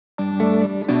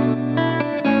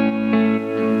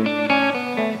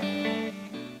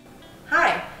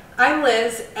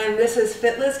Liz, and this is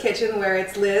Fit Liz Kitchen, where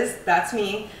it's Liz, that's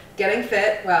me, getting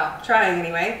fit, well, trying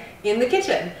anyway, in the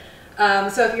kitchen.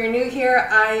 So if you're new here,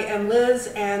 I am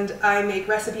Liz, and I make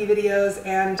recipe videos,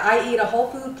 and I eat a whole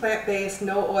food, plant-based,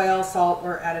 no oil, salt,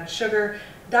 or added sugar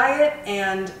diet,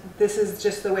 and this is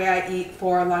just the way I eat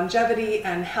for longevity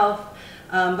and health,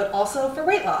 but also for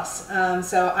weight loss.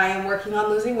 So I am working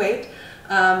on losing weight.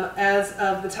 As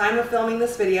of the time of filming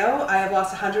this video, I have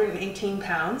lost 118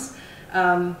 pounds.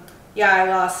 Yeah, I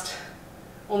lost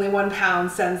only 1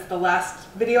 pound since the last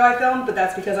video I filmed, but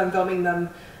that's because I'm filming them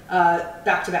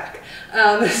back to back.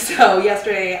 So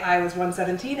yesterday I was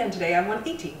 117 and today I'm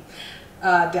 118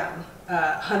 down.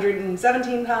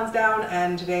 117 pounds down,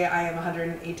 and today I am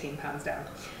 118 pounds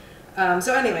down.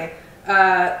 So anyway,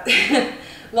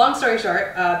 long story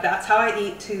short, that's how I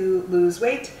eat to lose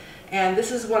weight. And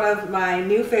this is one of my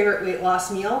new favorite weight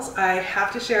loss meals. I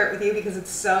have to share it with you because it's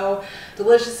so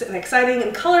delicious and exciting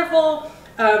and colorful.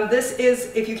 This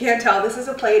is, if you can't tell, this is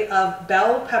a plate of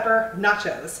bell pepper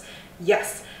nachos.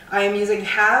 Yes, I am using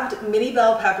halved mini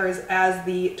bell peppers as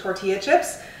the tortilla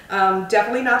chips.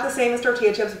 Definitely not the same as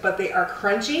tortilla chips, but they are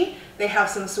crunchy, they have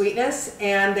some sweetness,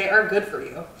 and they are good for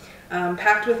you.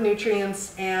 Packed with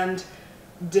nutrients and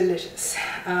delicious,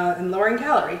 and lower in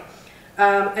calorie.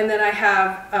 And then I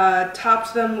have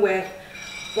topped them with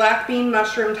black bean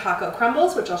mushroom taco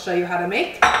crumbles, which I'll show you how to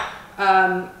make.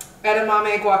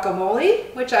 Edamame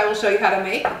guacamole, which I will show you how to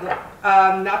make.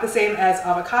 Not the same as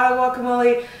avocado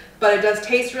guacamole, but it does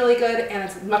taste really good, and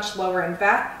it's much lower in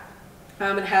fat.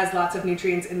 It has lots of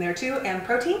nutrients in there too, and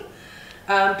protein.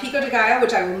 Pico de gallo,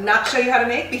 which I will not show you how to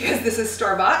make because this is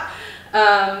store-bought.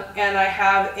 And I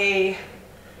have a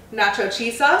nacho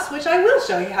cheese sauce, which I will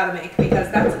show you how to make because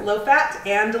that's low fat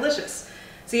and delicious.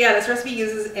 So yeah, this recipe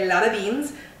uses a lot of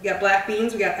beans. We got black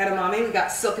beans, we got edamame, we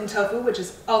got silken tofu, which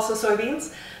is also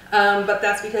soybeans. But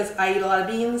that's because I eat a lot of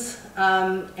beans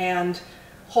and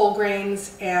whole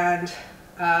grains and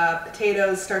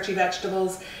potatoes, starchy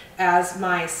vegetables as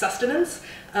my sustenance,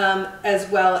 as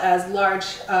well as large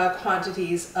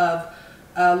quantities of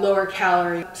lower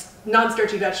calorie,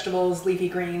 non-starchy vegetables, leafy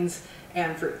greens,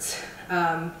 and fruits.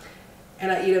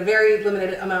 And I eat a very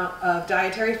limited amount of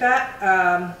dietary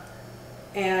fat,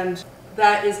 and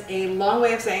that is a long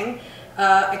way of saying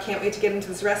I can't wait to get into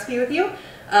this recipe with you.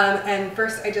 And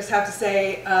first I just have to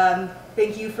say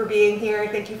thank you for being here,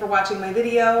 thank you for watching my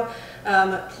video.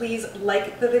 Please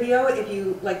like the video if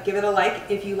you give it a like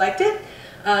if you liked it,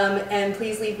 and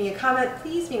please leave me a comment,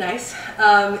 please be nice,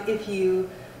 if you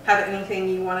have anything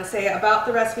you want to say about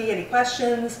the recipe, any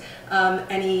questions,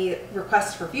 any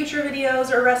requests for future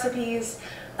videos or recipes,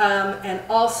 and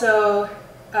also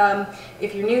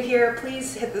if you're new here,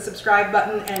 please hit the subscribe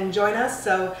button and join us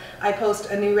so I post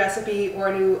a new recipe or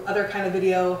a new other kind of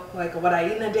video, like a what I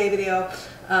eat in a day video,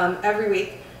 every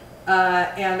week.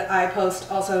 And I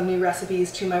post also new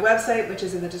recipes to my website, which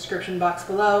is in the description box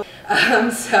below.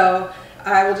 So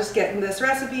I will just get into this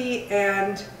recipe,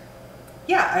 and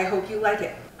yeah, I hope you like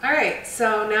it. Alright,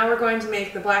 so now we're going to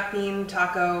make the black bean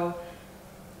taco,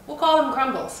 we'll call them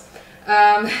crumbles.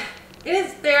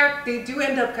 They do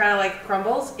end up kind of like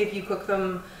crumbles if you cook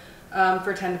them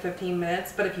for 10 to 15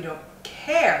 minutes, but if you don't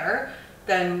care,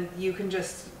 then you can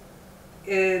just,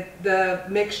 the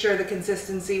mixture, the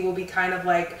consistency will be kind of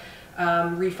like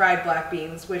refried black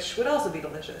beans, which would also be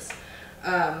delicious,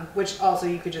 which also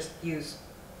you could just use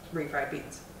refried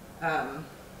beans.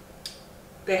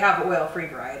 They have oil-free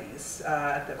varieties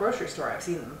at the grocery store. I've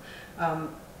seen them.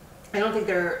 I don't think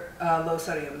they're low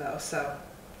sodium though, so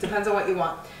it depends on what you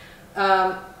want.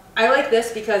 I like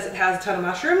this because it has a ton of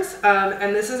mushrooms,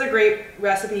 and this is a great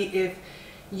recipe if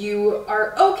you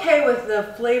are okay with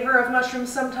the flavor of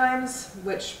mushrooms sometimes,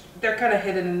 which they're kind of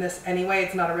hidden in this anyway.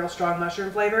 It's not a real strong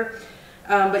mushroom flavor,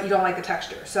 but you don't like the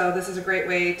texture. So this is a great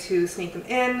way to sneak them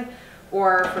in,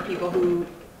 or for people who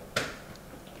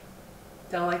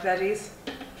don't like veggies.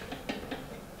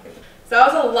 So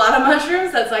that was a lot of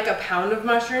mushrooms. That's like a pound of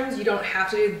mushrooms. You don't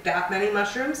have to do that many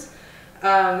mushrooms.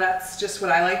 That's just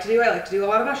what I like to do. I like to do a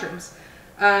lot of mushrooms.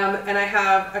 And I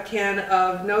have a can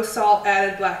of no salt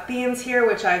added black beans here,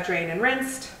 which I've drained and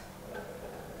rinsed.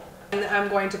 And I'm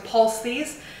going to pulse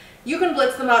these. You can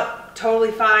blitz them up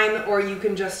totally fine, or you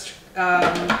can just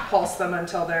pulse them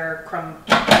until they're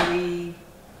crumbly,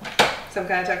 some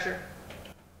kind of texture.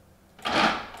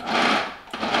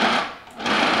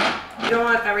 You don't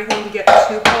want everything to get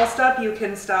too pulsed up. You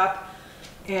can stop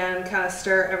and kind of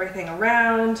stir everything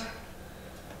around.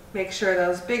 Make sure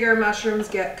those bigger mushrooms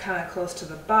get kind of close to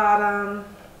the bottom.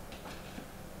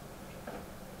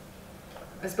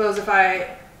 I suppose if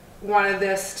I wanted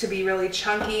this to be really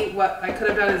chunky, what I could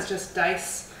have done is just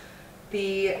dice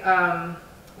the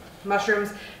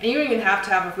mushrooms, and you don't even have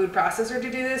to have a food processor to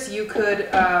do this. You could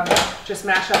just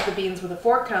mash up the beans with a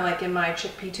fork, kind of like in my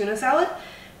chickpea tuna salad,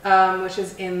 which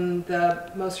is in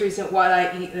the most recent What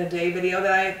I Eat in a Day video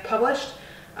that I published,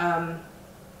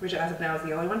 which as of now is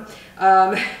the only one.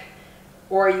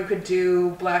 Or you could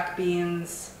do black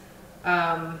beans,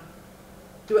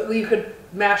 you could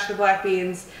mash the black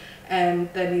beans, and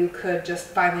then you could just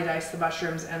finely dice the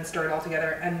mushrooms and stir it all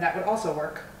together, and that would also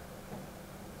work.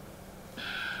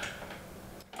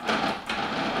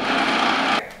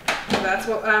 So that's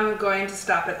what I'm going to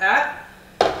stop it at.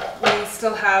 We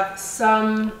still have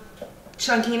some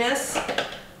chunkiness,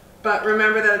 but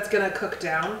remember that it's going to cook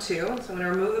down too. So I'm going to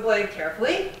remove the blade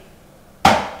carefully.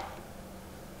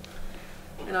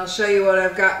 And I'll show you what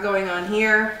I've got going on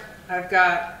here. I've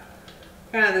got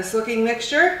kind of this looking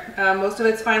mixture. Most of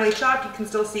it's finely chopped. You can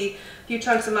still see a few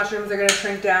chunks of mushrooms. They're going to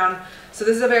shrink down. So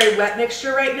this is a very wet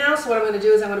mixture right now. So what I'm going to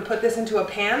do is I'm going to put this into a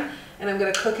pan and I'm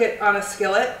going to cook it on a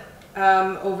skillet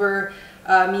over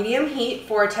medium heat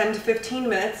for 10 to 15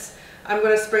 minutes. I'm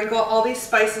going to sprinkle all these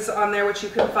spices on there, which you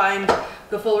can find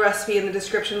the full recipe in the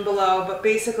description below. But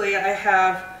basically I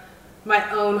have my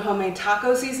own homemade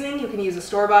taco seasoning. You can use a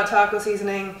store-bought taco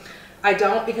seasoning. I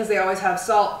don't, because they always have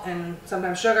salt and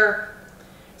sometimes sugar.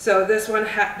 So this one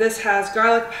this has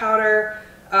garlic powder,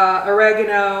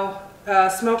 oregano,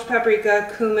 smoked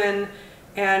paprika, cumin,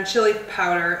 and chili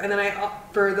powder. And then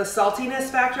for the saltiness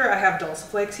factor, I have dulse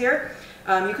flakes here.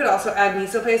 You could also add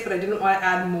miso paste, but I didn't want to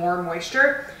add more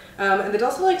moisture. And the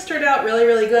dulse flakes turned out really,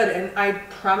 really good. And I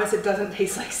promise it doesn't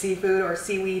taste like seafood or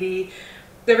seaweedy.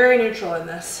 They're very neutral in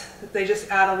this. They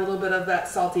just add a little bit of that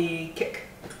salty kick.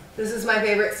 This is my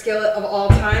favorite skillet of all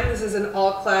time. This is an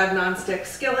all-clad non-stick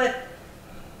skillet.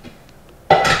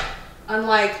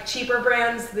 Unlike cheaper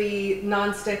brands, the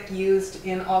non-stick used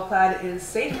in all-clad is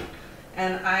safe.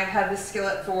 And I had this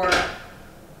skillet for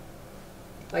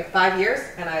like 5 years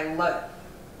and I love it.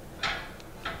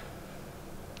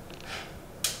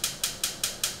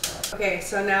 Okay,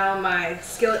 so now my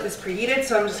skillet is preheated,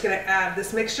 so I'm just going to add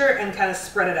this mixture and kind of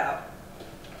spread it out.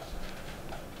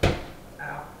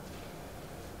 Ow.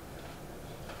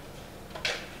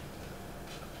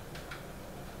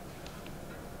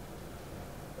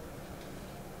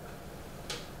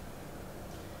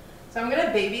 So I'm going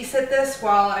to babysit this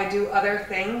while I do other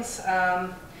things,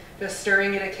 just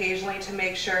stirring it occasionally to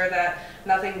make sure that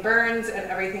nothing burns and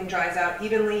everything dries out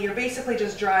evenly. You're basically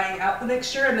just drying out the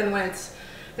mixture, and then when it's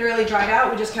thoroughly dried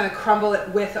out, we just kind of crumble it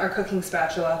with our cooking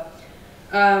spatula.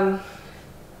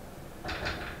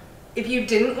 If you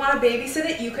didn't want to babysit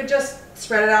it, you could just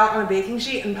spread it out on a baking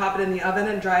sheet and pop it in the oven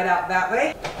and dry it out that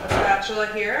way. A spatula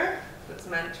here that's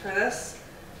meant for this.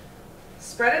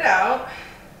 Spread it out.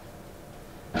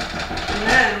 And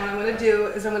then what I'm going to do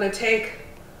is I'm going to take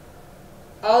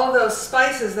all of those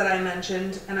spices that I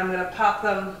mentioned and I'm going to pop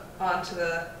them onto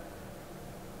the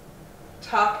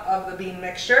top of the bean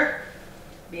mixture.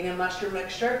 Bean and mushroom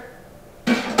mixture.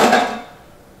 And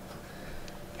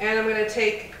I'm going to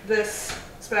take this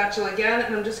spatula again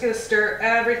and I'm just going to stir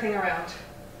everything around.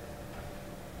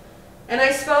 And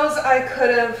I suppose I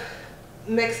could have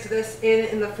mixed this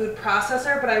in the food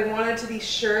processor, but I wanted to be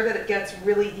sure that it gets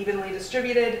really evenly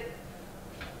distributed.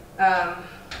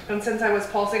 And since I was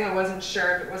pulsing, I wasn't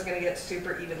sure if it was going to get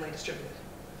super evenly distributed.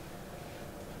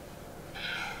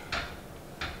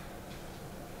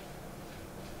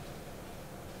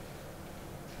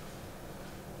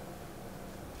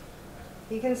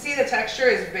 You can see the texture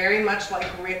is very much like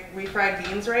refried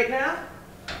beans right now,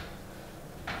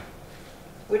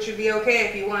 which would be okay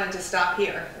if you wanted to stop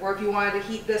here, or if you wanted to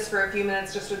heat this for a few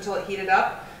minutes just until it heated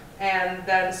up and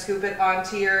then scoop it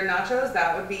onto your nachos.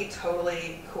 That would be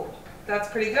totally cool. That's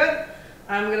pretty good.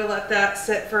 I'm going to let that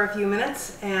sit for a few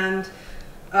minutes and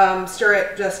stir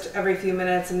it just every few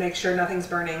minutes and make sure nothing's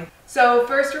burning. So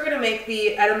first we're going to make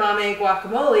the edamame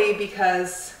guacamole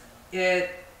because it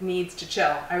needs to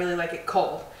chill. I really like it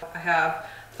cold. I have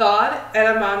thawed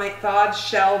edamame, thawed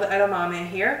shelled edamame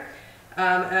here, and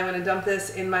I'm going to dump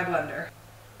this in my blender.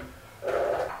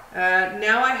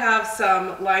 Now I have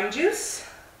some lime juice,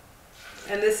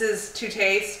 and this is to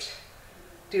taste.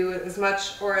 Do as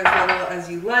much or as little as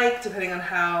you like, depending on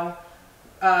how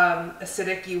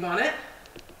acidic you want it.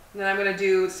 And then I'm going to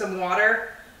do some water.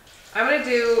 I'm going to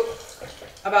do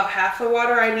about half the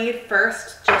water I need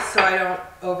first, just so I don't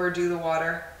overdo the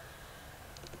water.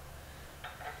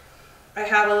 I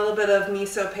have a little bit of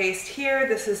miso paste here.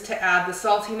 This is to add the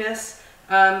saltiness.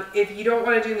 If you don't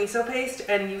want to do miso paste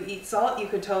and you eat salt, you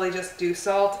could totally just do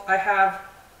salt. I have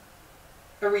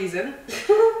a reason.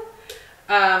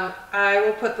 I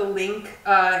will put the link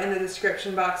in the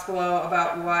description box below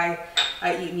about why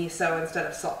I eat miso instead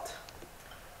of salt.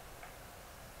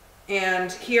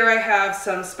 And here I have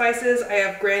some spices. I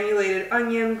have granulated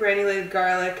onion, granulated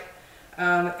garlic,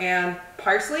 and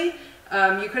parsley.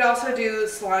 You could also do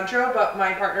cilantro, but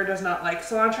my partner does not like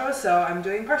cilantro, so I'm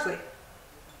doing parsley.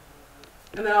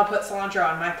 And then I'll put cilantro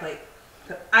on my plate.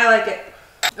 I like it.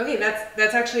 Okay,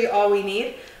 that's actually all we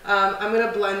need. I'm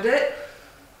gonna blend it.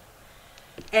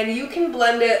 And you can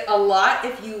blend it a lot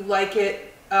if you like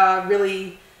it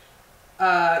really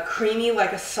creamy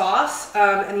like a sauce,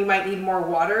 and you might need more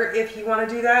water if you want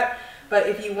to do that. But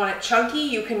if you want it chunky,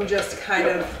 you can just kind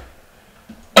of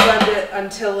blend it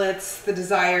until it's the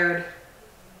desired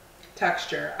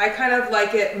texture. I kind of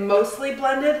like it mostly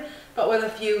blended, but with a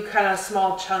few kind of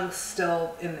small chunks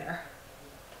still in there.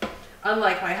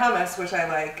 Unlike my hummus, which I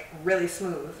like really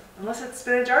smooth. Unless it's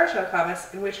spinach artichoke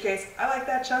hummus, in which case I like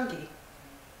that chunky.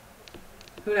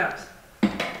 Who knows?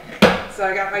 So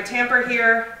I got my tamper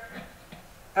here.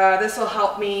 This will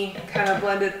help me kind of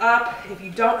blend it up. If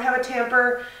you don't have a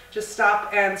tamper, just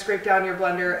stop and scrape down your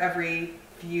blender every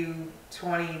few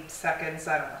 20 seconds,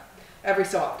 I don't know, every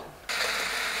so often.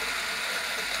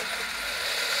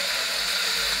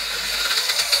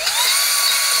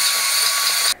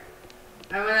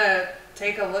 I'm gonna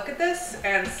take a look at this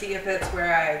and see if it's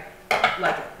where I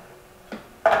like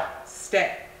it.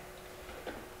 Stay.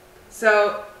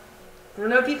 So, I don't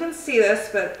know if you can see this,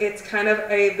 but it's kind of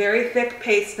a very thick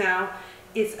paste now.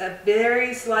 It's a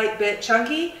very slight bit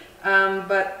chunky,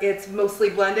 but it's mostly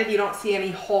blended. You don't see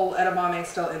any whole edamame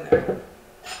still in there.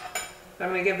 So I'm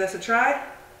gonna give this a try.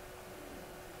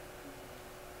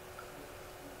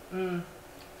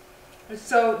 It's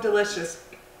so delicious.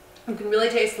 You can really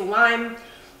taste the lime.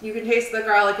 You can taste the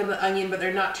garlic and the onion, but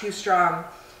they're not too strong.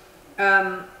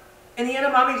 And the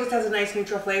edamame just has a nice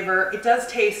neutral flavor. It does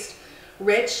taste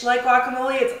rich like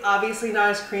guacamole. It's obviously not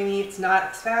as creamy. It's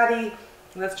not as fatty.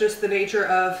 That's just the nature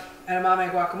of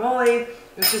edamame guacamole.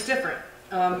 It's just different.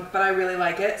 But I really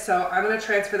like it. So I'm going to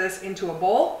transfer this into a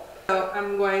bowl. So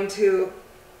I'm going to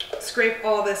scrape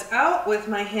all this out with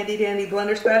my handy dandy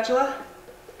blender spatula.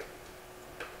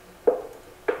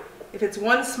 If it's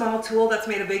one small tool that's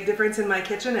made a big difference in my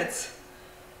kitchen, it's,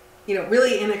 you know,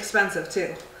 really inexpensive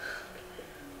too.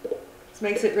 This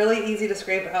makes it really easy to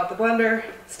scrape out the blender.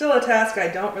 Still a task I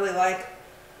don't really like,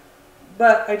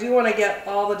 but I do want to get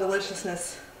all the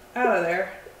deliciousness out of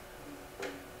there.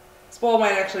 This bowl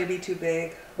might actually be too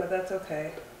big, but that's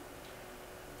okay.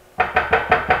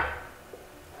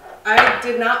 I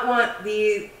did not want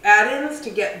the add-ins to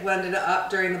get blended up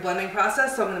during the blending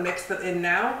process, so I'm going to mix them in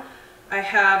now. I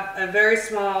have a very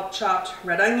small chopped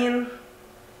red onion.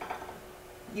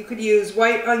 You could use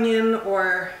white onion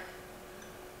or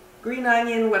green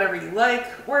onion, whatever you like,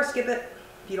 or skip it.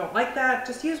 If you don't like that,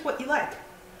 just use what you like.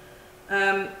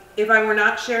 If I were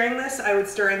not sharing this, I would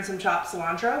stir in some chopped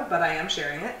cilantro, but I am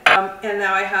sharing it. And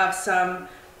now I have some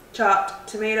chopped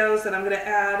tomatoes that I'm going to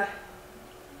add.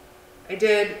 I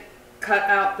did cut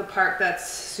out the part that's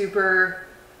super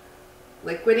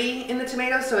liquidy in the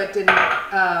tomato, so it didn't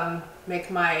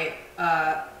make my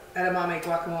edamame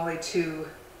guacamole too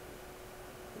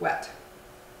wet,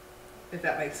 if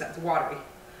that makes sense, watery.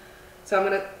 So I'm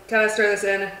going to kind of stir this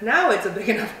in. Now it's a big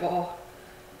enough bowl.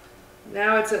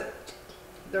 Now it's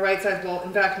the right size bowl.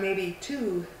 In fact, maybe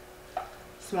too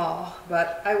small,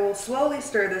 but I will slowly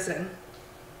stir this in.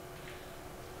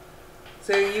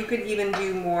 So you could even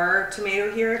do more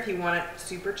tomato here if you want it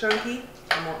super chunky,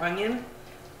 or more onion.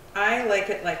 I like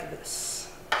it like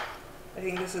this. I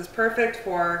think this is perfect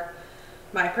for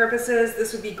my purposes.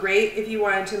 This would be great if you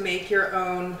wanted to make your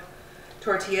own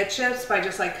tortilla chips by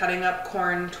just like cutting up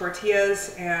corn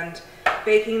tortillas and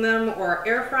baking them or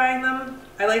air frying them.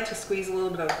 I like to squeeze a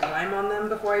little bit of lime on them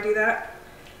before I do that.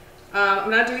 I'm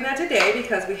not doing that today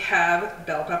because we have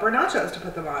bell pepper nachos to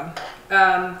put them on.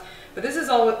 But this is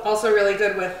also really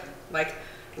good with like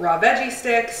raw veggie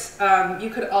sticks. You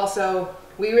could also,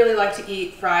 we really like to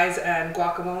eat fries and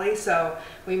guacamole, so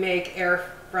we make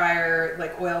air fryer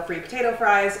like oil-free potato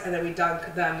fries and then we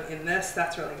dunk them in this.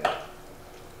 That's really good.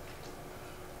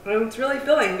 And it's really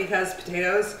filling because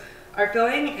potatoes are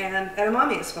filling and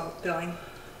edamame is filling.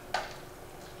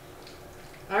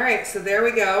 Alright, so there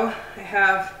we go. I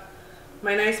have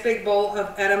my nice big bowl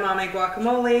of edamame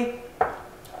guacamole.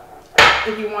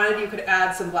 If you wanted, you could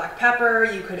add some black pepper.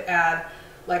 You could add,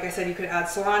 like I said, you could add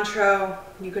cilantro.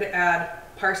 You could add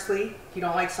parsley if you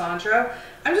don't like cilantro.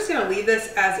 I'm just going to leave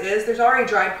this as is. There's already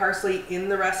dried parsley in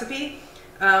the recipe.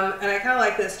 And I kind of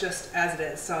like this just as it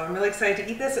is. So I'm really excited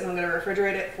to eat this and I'm going to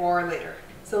refrigerate it for later.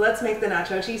 So let's make the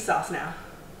nacho cheese sauce now.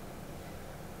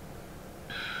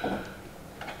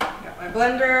 Got my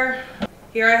blender.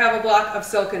 Here I have a block of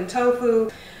silken tofu.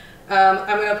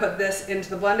 I'm going to put this into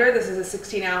the blender. This is a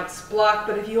 16-ounce block,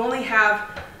 but if you only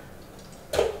have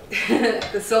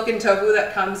the silken tofu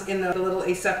that comes in the little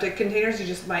aseptic containers, you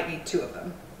just might need 2 of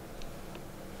them.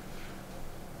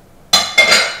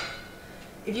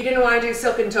 If you didn't want to do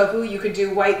silken tofu, you could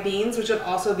do white beans, which would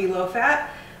also be low fat,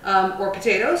 or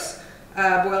potatoes,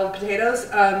 boiled potatoes.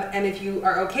 And if you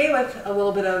are okay with a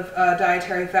little bit of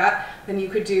dietary fat, then you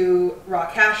could do raw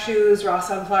cashews, raw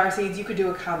sunflower seeds. You could do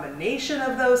a combination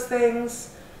of those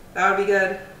things. That would be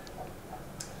good.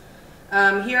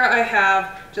 Here I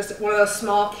have just one of those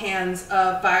small cans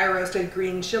of fire roasted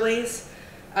green chilies.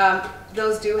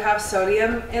 Those do have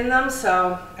sodium in them,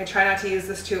 so I try not to use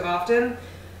this too often.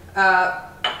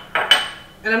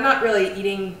 And I'm not really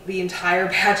eating the entire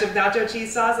batch of nacho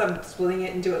cheese sauce. I'm splitting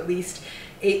it into at least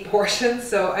 8 portions,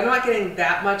 so I'm not getting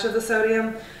that much of the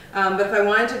sodium. But if I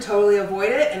wanted to totally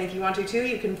avoid it, and if you want to too,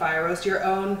 you can fire roast your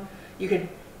own. You could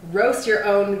roast your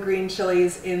own green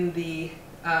chilies in the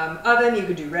oven. You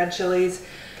could do red chilies.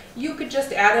 You could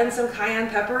just add in some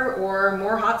cayenne pepper or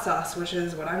more hot sauce, which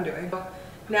is what I'm doing.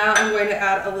 Now I'm going to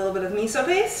add a little bit of miso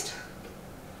paste.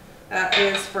 That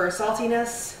is for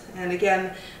saltiness. And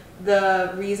again,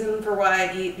 the reason for why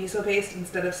I eat miso paste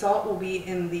instead of salt will be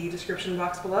in the description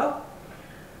box below.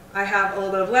 I have a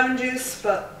little bit of lemon juice,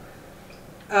 but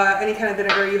any kind of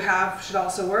vinegar you have should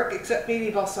also work, except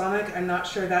maybe balsamic. I'm not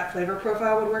sure that flavor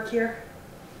profile would work here.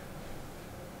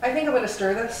 I think I'm going to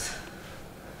stir this.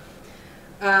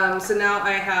 So now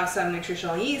I have some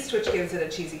nutritional yeast, which gives it a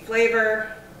cheesy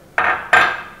flavor.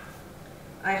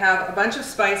 I have a bunch of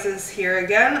spices here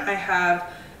again. I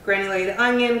have granulated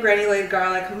onion, granulated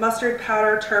garlic, mustard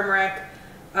powder, turmeric,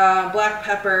 black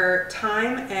pepper,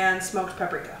 thyme, and smoked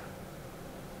paprika.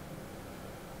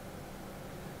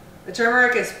 The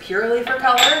turmeric is purely for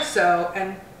color, so,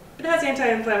 and it has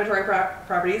anti-inflammatory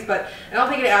properties, but I don't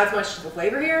think it adds much to the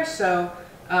flavor here, so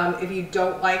if you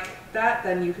don't like that,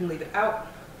 then you can leave it out.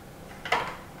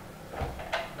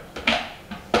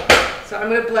 So I'm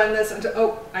going to blend this into,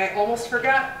 oh, I almost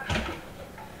forgot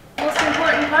the most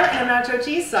important part in the nacho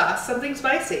cheese sauce, something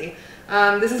spicy.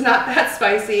 This is not that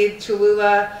spicy.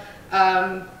 Cholula,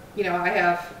 you know, I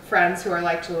have friends who are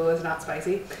like Cholula is not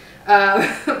spicy,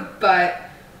 but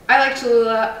I like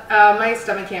Cholula. My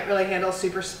stomach can't really handle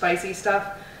super spicy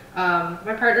stuff.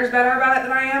 My partner's better about it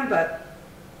than I am,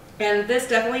 and this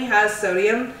definitely has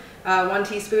sodium. 1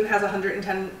 teaspoon has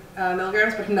 110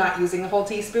 milligrams, but I'm not using a whole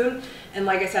teaspoon. And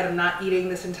like I said, I'm not eating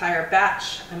this entire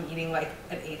batch. I'm eating like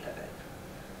 1/8 of it.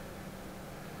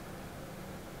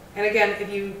 And again, if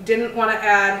you didn't want to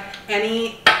add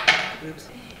any,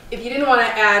 if you didn't want to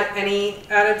add any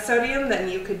added sodium, then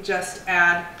you could just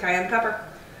add cayenne pepper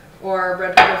or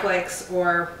red pepper flakes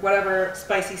or whatever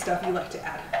spicy stuff you like to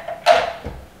add.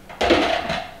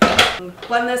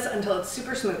 Blend this until it's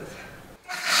super smooth.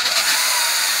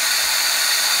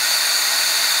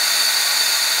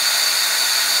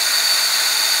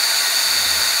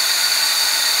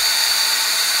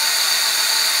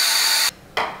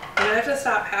 I have to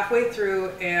stop halfway through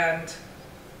and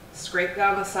scrape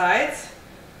down the sides.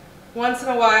 Once in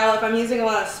a while, if I'm using a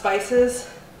lot of spices,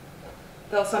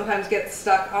 they'll sometimes get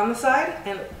stuck on the side,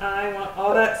 and I want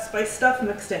all that spice stuff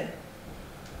mixed in.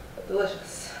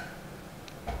 Delicious.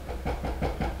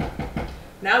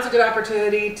 Now's a good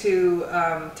opportunity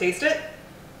to taste it.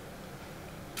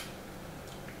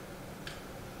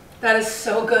 That is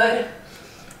so good.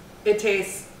 It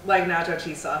tastes like nacho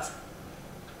cheese sauce.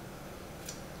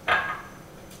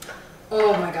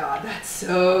 Oh my god, that's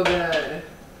so good.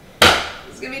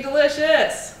 It's gonna be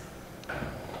delicious.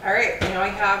 All right, now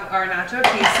we have our nacho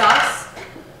cheese sauce.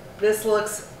 This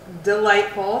looks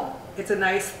delightful. It's a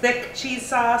nice thick cheese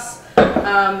sauce.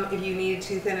 If you need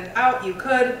to thin it out, you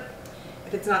could.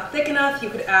 If it's not thick enough, you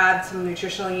could add some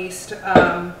nutritional yeast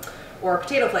or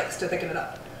potato flakes to thicken it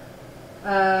up.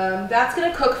 That's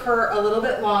going to cook for a little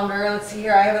bit longer. Let's see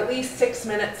here, I have at least 6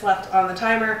 minutes left on the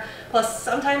timer, plus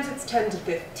sometimes it's 10 to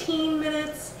 15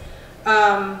 minutes,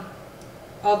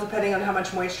 all depending on how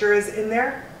much moisture is in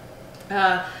there.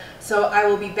 So I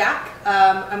will be back.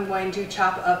 I'm going to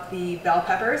chop up the bell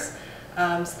peppers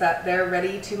so that they're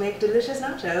ready to make delicious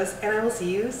nachos, and I will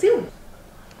see you soon.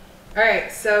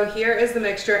 Alright, so here is the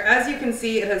mixture. As you can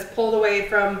see, it has pulled away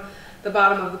from the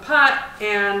bottom of the pot,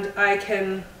 and I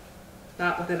can,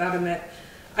 not with an oven mitt,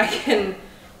 I can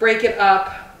break it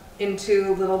up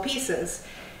into little pieces.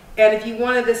 And if you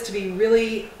wanted this to be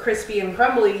really crispy and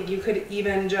crumbly, you could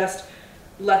even just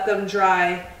let them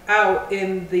dry out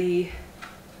in the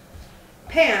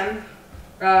pan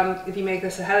if you make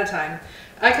this ahead of time.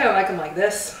 I kind of like them like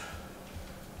this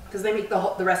because they make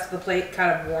the rest of the plate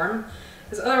kind of warm.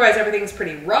 because otherwise everything's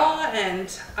pretty raw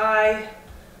and I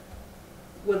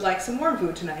would like some warm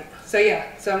food tonight. So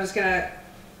yeah, so I'm just gonna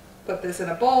put this in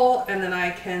a bowl and then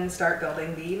I can start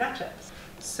building the nachos.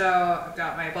 So I've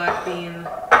got my black bean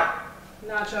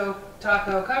nacho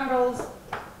taco crumbles,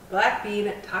 black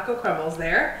bean taco crumbles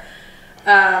there.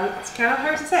 It's kind of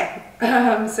hard to say.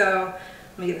 So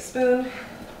let me get a spoon.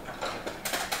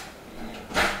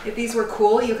 If these were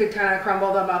cool, you could kind of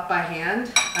crumble them up by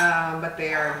hand, but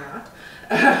they are not.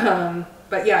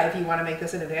 But yeah, if you want to make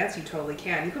this in advance, you totally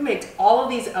can. You can make all of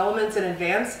these elements in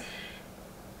advance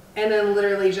and then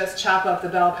literally just chop up the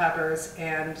bell peppers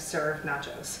and serve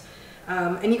nachos.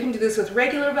 And you can do this with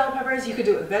regular bell peppers. You could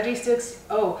do it with veggie sticks.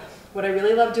 Oh, what I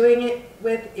really love doing it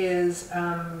with is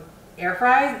air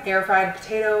fried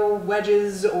potato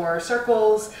wedges or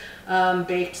circles,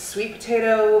 baked sweet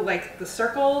potato like the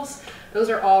circles. Those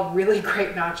are all really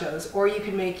great nachos. Or you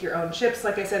can make your own chips,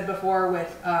 like I said before,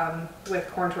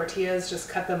 with corn tortillas. Just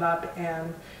cut them up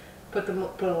and put a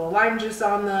little lime juice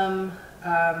on them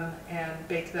and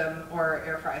bake them or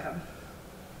air fry them.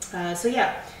 So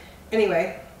yeah,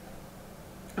 anyway,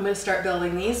 I'm going to start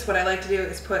building these. What I like to do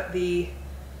is put the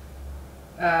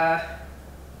taco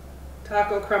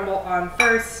crumble on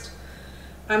first.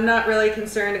 I'm not really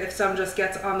concerned if some just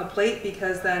gets on the plate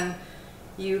because then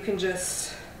you can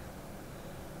just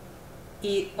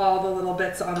eat all the little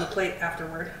bits on the plate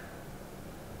afterward.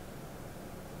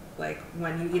 Like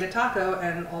when you eat a taco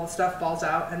and all the stuff falls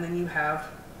out and then you have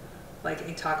like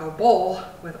a taco bowl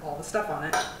with all the stuff on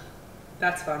it.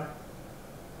 That's fun.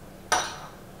 The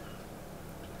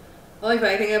only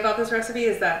funny thing about this recipe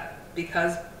is that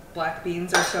because black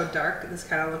beans are so dark, this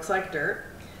kind of looks like dirt.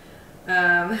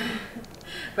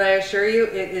 But I assure you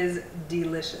it is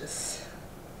delicious.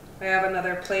 I have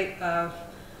another plate of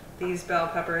these bell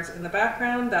peppers in the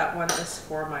background. That one is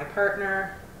for my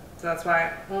partner. So that's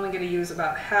why I'm only going to use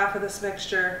about half of this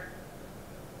mixture.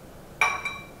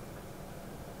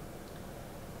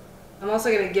 I'm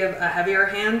also going to give a heavier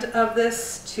hand of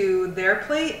this to their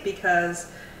plate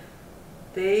because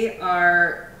they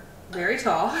are very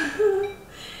tall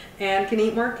and can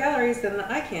eat more calories than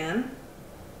I can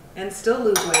and still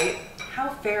lose weight. How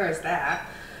fair is that?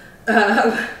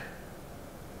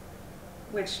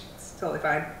 Which is totally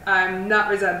fine. I'm not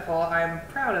resentful. I'm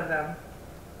proud of them.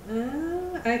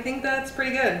 I think that's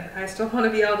pretty good. I still want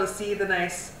to be able to see the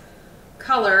nice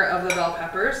color of the bell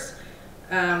peppers.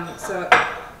 So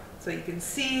you can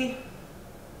see.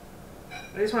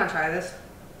 I just want to try this.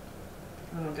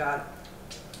 Oh my god.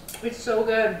 It's so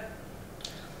good.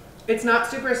 It's not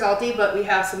super salty, but we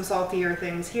have some saltier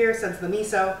things here since the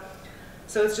miso.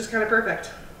 So it's just kind of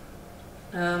perfect.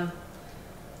 You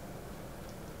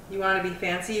want to be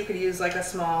fancy, you could use like a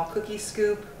small cookie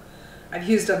scoop. I've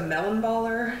used a melon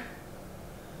baller.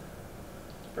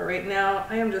 But right now,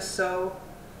 I am just so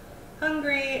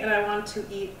hungry and I want to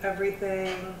eat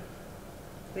everything.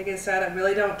 Like I said, I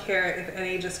really don't care if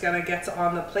any just kind of gets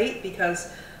on the plate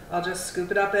because I'll just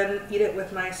scoop it up and eat it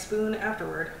with my spoon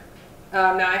afterward.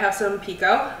 Now I have some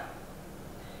pico.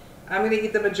 I'm going to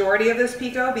eat the majority of this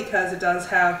pico because it does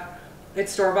have,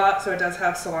 it's store-bought, so it does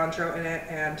have cilantro in it,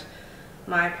 and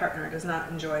my partner does not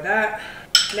enjoy that.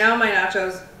 Now my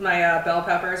nachos, my bell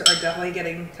peppers are definitely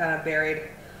getting kind of buried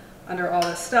under all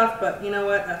this stuff, but you know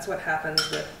what? That's what happens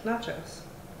with nachos.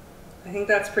 I think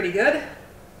that's pretty good. A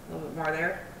little bit more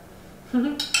there.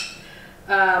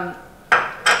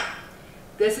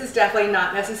 This is definitely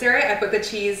not necessary. I put the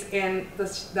cheese in, the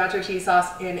nacho cheese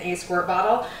sauce in a squirt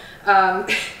bottle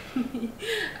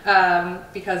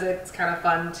because it's kind of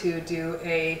fun to do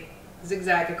a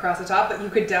zigzag across the top, but you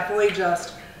could definitely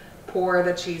just pour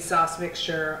the cheese sauce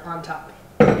mixture on top.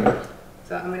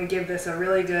 So I'm going to give this a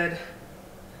really good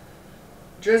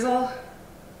drizzle.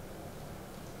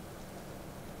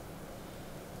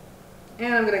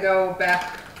 And I'm going to go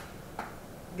back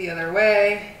the other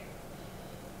way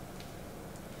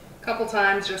a couple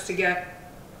times just to get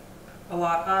a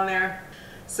lot on there.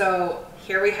 So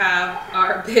here we have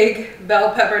our big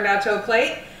bell pepper nacho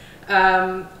plate.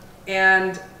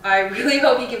 And I really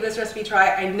hope you give this recipe a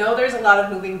try. I know there's a lot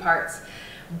of moving parts,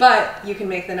 but you can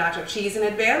make the nacho cheese in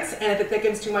advance, and if it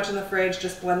thickens too much in the fridge,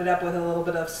 just blend it up with a little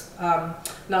bit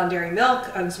of non-dairy milk,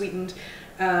 unsweetened,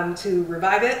 to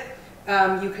revive it.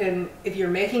 You can, if you're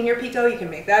making your pico, you can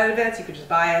make that in advance. You could just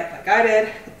buy it like I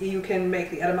did. You can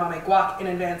make the edamame guac in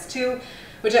advance too,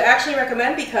 which I actually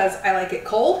recommend because I like it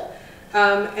cold.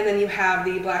 And then you have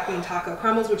the black bean taco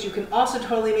crumbles, which you can also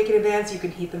totally make in advance. You can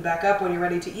heat them back up when you're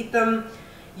ready to eat them.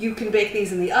 You can bake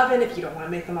these in the oven if you don't want to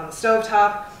make them on the stove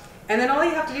top. And then all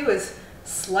you have to do is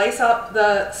slice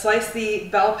the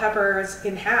bell peppers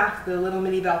in half, the little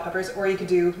mini bell peppers, or you could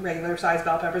do regular size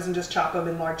bell peppers and just chop them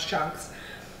in large chunks.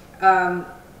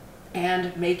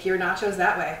 And make your nachos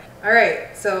that way. All right,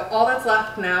 so all that's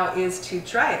left now is to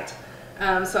try it.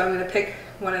 So I'm gonna pick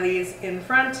one of these in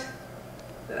front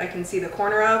that I can see the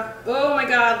corner of. Oh my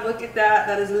God, look at that,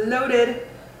 that is loaded.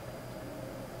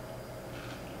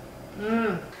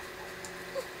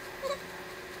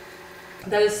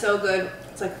 That is so good.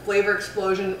 It's like flavor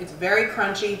explosion. It's very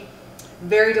crunchy,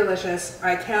 very delicious.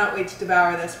 I cannot wait to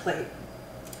devour this plate.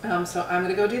 So I'm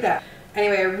gonna go do that.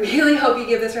 Anyway, I really hope you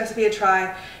give this recipe a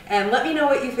try and let me know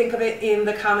what you think of it in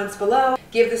the comments below.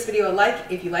 Give this video a like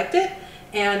if you liked it,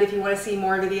 and if you want to see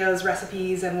more videos,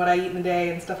 recipes, and what I eat in a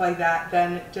day and stuff like that,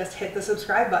 then just hit the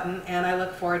subscribe button, and I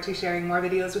look forward to sharing more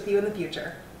videos with you in the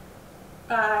future.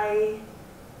 Bye!